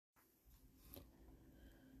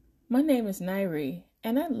My name is Nairi,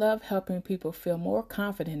 and I love helping people feel more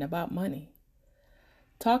confident about money.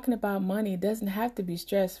 Talking about money doesn't have to be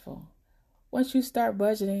stressful. Once you start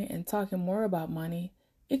budgeting and talking more about money,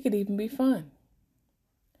 it could even be fun.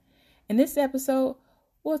 In this episode,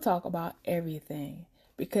 we'll talk about everything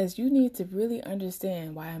because you need to really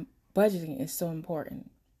understand why budgeting is so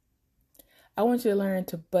important. I want you to learn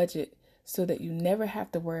to budget so that you never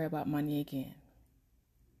have to worry about money again.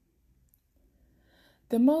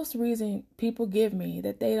 The most reason people give me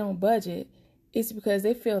that they don't budget is because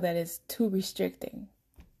they feel that it's too restricting.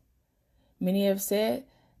 Many have said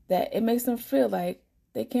that it makes them feel like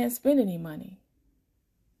they can't spend any money.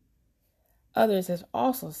 Others have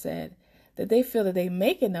also said that they feel that they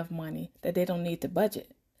make enough money that they don't need to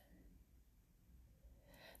budget.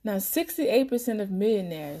 Now, 68% of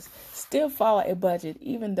millionaires still follow a budget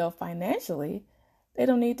even though financially they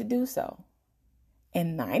don't need to do so.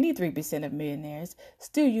 And 93% of millionaires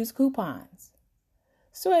still use coupons.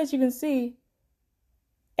 So as you can see,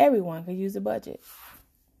 everyone can use a budget.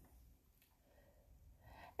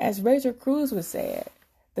 As Rachel Cruz would say,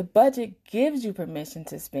 the budget gives you permission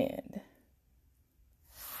to spend.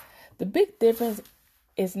 The big difference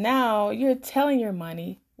is now you're telling your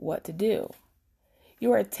money what to do.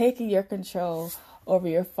 You are taking your control over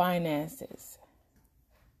your finances.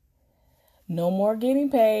 No more getting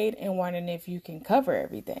paid and wondering if you can cover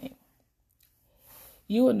everything.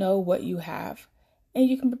 You will know what you have and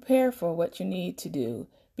you can prepare for what you need to do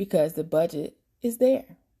because the budget is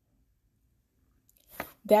there.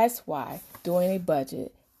 That's why doing a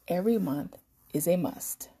budget every month is a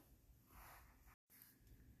must.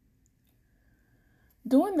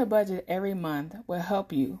 Doing the budget every month will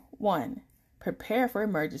help you, 1, prepare for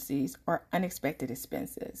emergencies or unexpected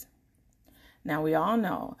expenses. Now, we all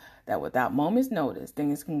know that without moment's notice,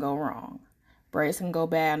 things can go wrong. Brakes can go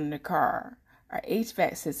bad on the car. Our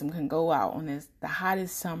HVAC system can go out on the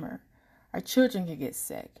hottest summer. Our children can get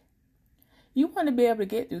sick. You want to be able to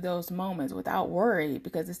get through those moments without worry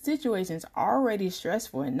because the situation is already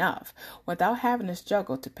stressful enough without having to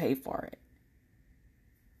struggle to pay for it.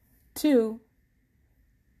 2,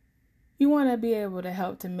 you want to be able to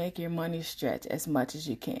help to make your money stretch as much as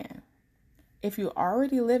you can. If you're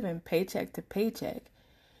already living paycheck to paycheck,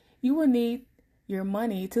 you will need your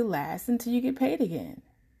money to last until you get paid again.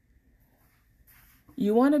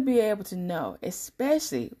 You want to be able to know,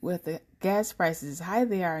 especially with the gas prices as high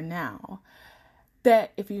they are now,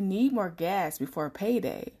 that if you need more gas before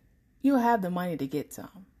payday, you'll have the money to get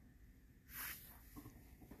some.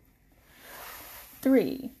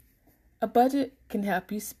 3, a budget can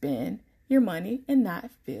help you spend your money and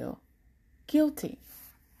not feel guilty.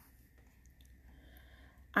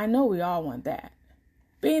 I know we all want that.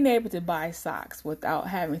 Being able to buy socks without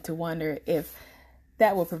having to wonder if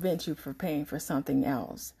that will prevent you from paying for something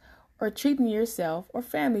else, or treating yourself or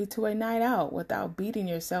family to a night out without beating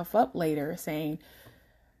yourself up later saying,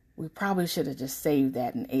 we probably should have just saved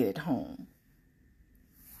that and ate at home.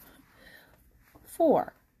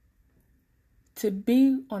 4, to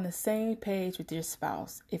be on the same page with your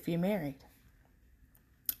spouse if you're married.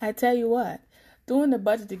 I tell you what, doing the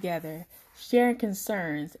budget together, sharing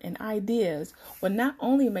concerns and ideas will not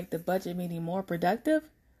only make the budget meeting more productive,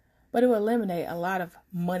 but it will eliminate a lot of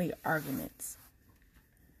money arguments.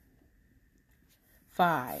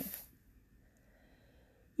 5,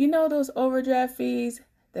 you know those overdraft fees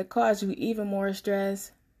that cause you even more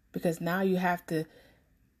stress because now you have to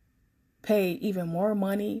pay even more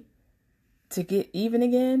money to get even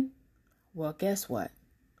again? Well, guess what?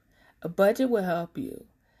 A budget will help you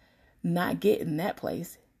not get in that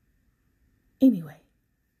place anyway.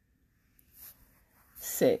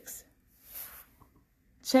 6,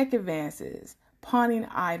 check advances, pawning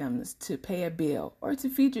items to pay a bill or to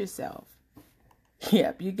feed yourself.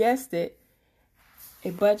 Yep, you guessed it.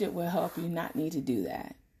 A budget will help you not need to do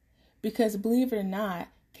that. Because believe it or not,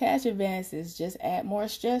 cash advances just add more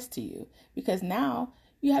stress to you because now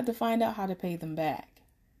you have to find out how to pay them back.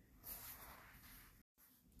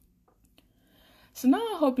 So now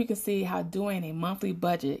I hope you can see how doing a monthly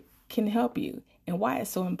budget can help you and why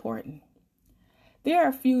it's so important. There are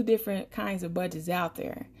a few different kinds of budgets out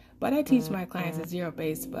there, but I teach my clients a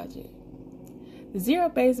zero-based budget. The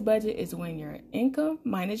zero-based budget is when your income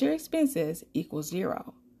minus your expenses equals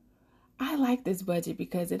 0. I like this budget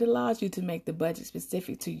because it allows you to make the budget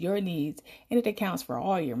specific to your needs and it accounts for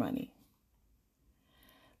all your money.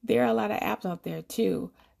 There are a lot of apps out there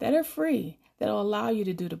too that are free that will allow you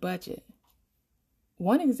to do the budget.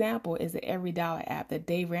 One example is the EveryDollar app that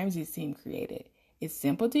Dave Ramsey's team created. It's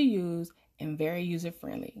simple to use and very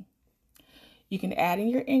user-friendly. You can add in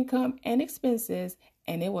your income and expenses,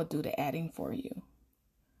 and it will do the adding for you.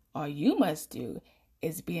 All you must do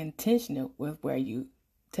is be intentional with where you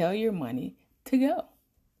tell your money to go.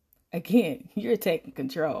 Again, you're taking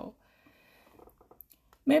control.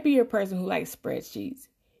 Maybe you're a person who likes spreadsheets.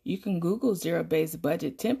 You can Google zero-based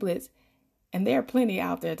budget templates, and there are plenty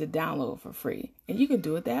out there to download for free, and you can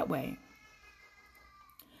do it that way.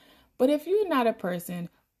 But if you're not a person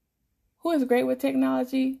who is great with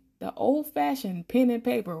technology, the old-fashioned pen and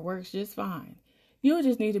paper works just fine. You'll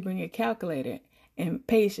just need to bring a calculator and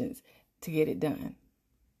patience to get it done.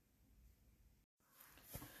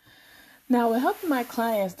 Now, with helping my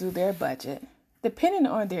clients do their budget, depending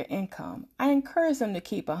on their income, I encourage them to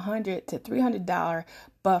keep $100 to $300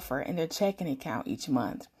 buffer in their checking account each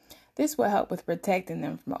month. This will help with protecting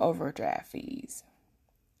them from overdraft fees.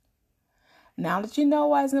 Now that you know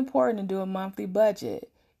why it's important to do a monthly budget,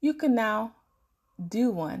 you can now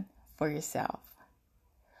do one for yourself.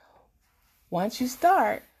 Once you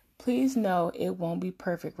start, please know it won't be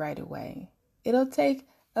perfect right away. It'll take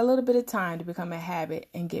a little bit of time to become a habit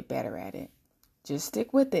and get better at it. Just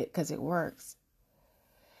stick with it because it works.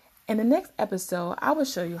 In the next episode, I will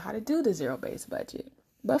show you how to do the zero-based budget.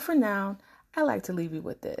 But for now, I like to leave you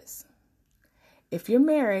with this. If you're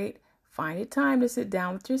married, find a time to sit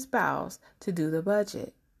down with your spouse to do the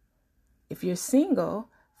budget. If you're single,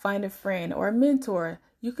 find a friend or a mentor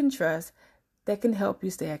you can trust that can help you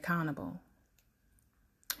stay accountable.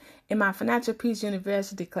 In my Financial Peace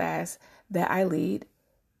University class that I lead,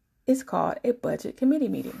 it's called a budget committee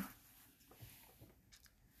meeting.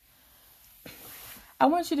 I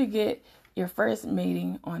want you to get your first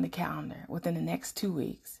meeting on the calendar within the next 2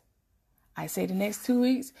 weeks. I say the next 2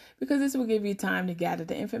 weeks because this will give you time to gather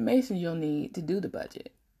the information you'll need to do the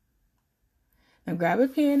budget. Now grab a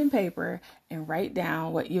pen and paper and write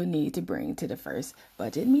down what you'll need to bring to the first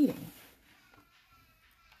budget meeting.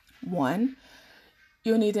 1,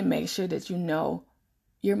 you'll need to make sure that you know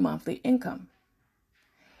your monthly income.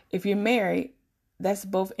 If you're married, that's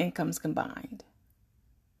both incomes combined.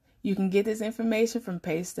 You can get this information from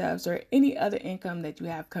pay stubs or any other income that you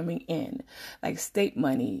have coming in, like state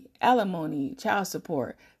money, alimony, child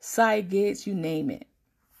support, side gigs, you name it.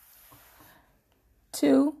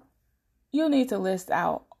 2, you'll need to list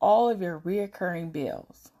out all of your recurring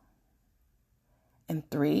bills. And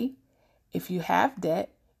 3, if you have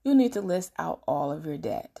debt, you'll need to list out all of your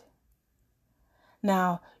debt.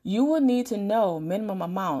 Now, you will need to know minimum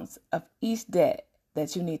amounts of each debt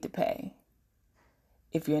that you need to pay.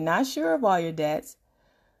 If you're not sure of all your debts,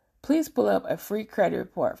 please pull up a free credit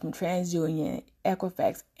report from TransUnion,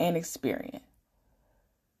 Equifax, and Experian.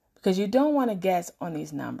 Because you don't want to guess on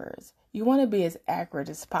these numbers. You want to be as accurate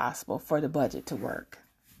as possible for the budget to work.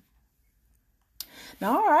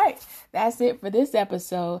 Now, all right, that's it for this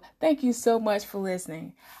episode. Thank you so much for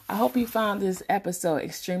listening. I hope you found this episode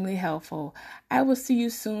extremely helpful. I will see you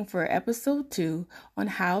soon for episode 2 on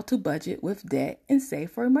how to budget with debt and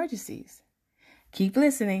save for emergencies. Keep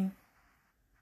listening.